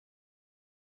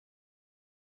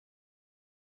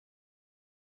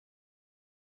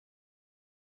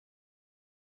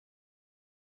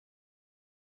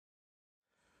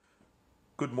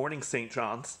Good morning, St.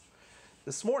 John's.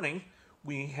 This morning,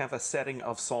 we have a setting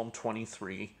of Psalm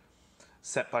 23,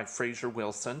 set by Fraser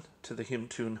Wilson to the hymn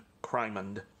tune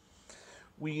Crymond.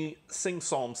 We sing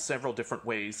psalms several different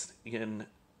ways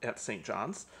at St.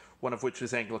 John's, one of which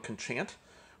is Anglican chant,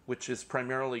 which is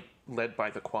primarily led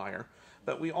by the choir.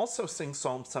 But we also sing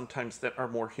psalms sometimes that are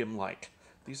more hymn-like.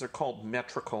 These are called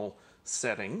metrical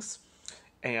settings,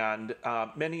 and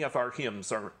many of our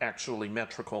hymns are actually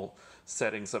metrical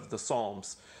settings of the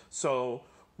psalms. So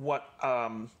what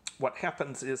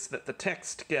happens is that the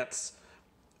text gets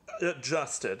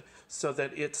adjusted so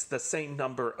that it's the same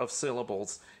number of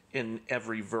syllables in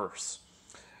every verse,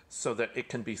 so that it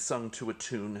can be sung to a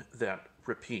tune that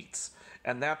repeats.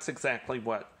 And that's exactly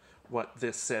what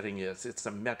this setting is. It's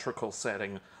a metrical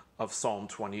setting of Psalm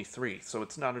 23, so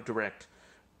it's not a direct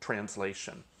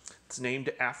translation. It's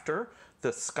named after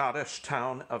the Scottish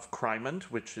town of Crymond,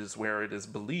 which is where it is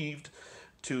believed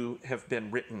to have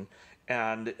been written,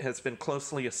 and has been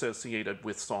closely associated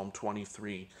with Psalm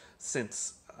 23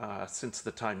 since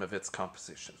the time of its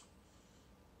composition.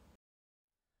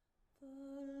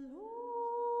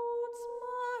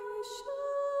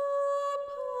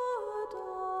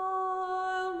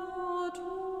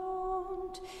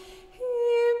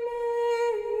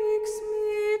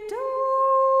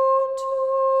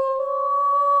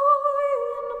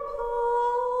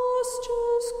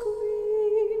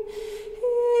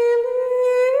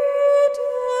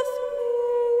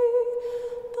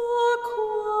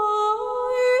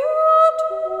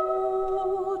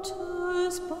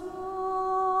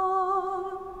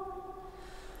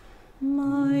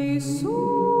 My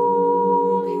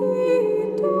soul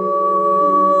he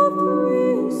doth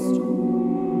restore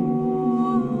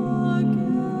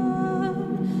again,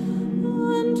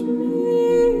 and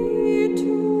me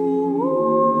to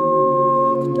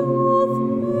walk doth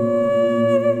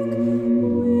make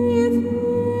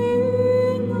within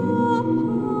the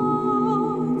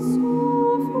paths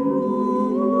of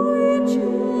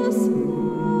righteousness,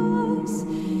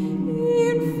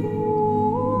 in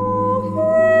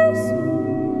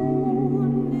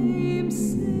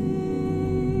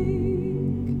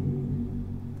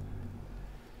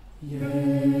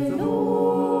The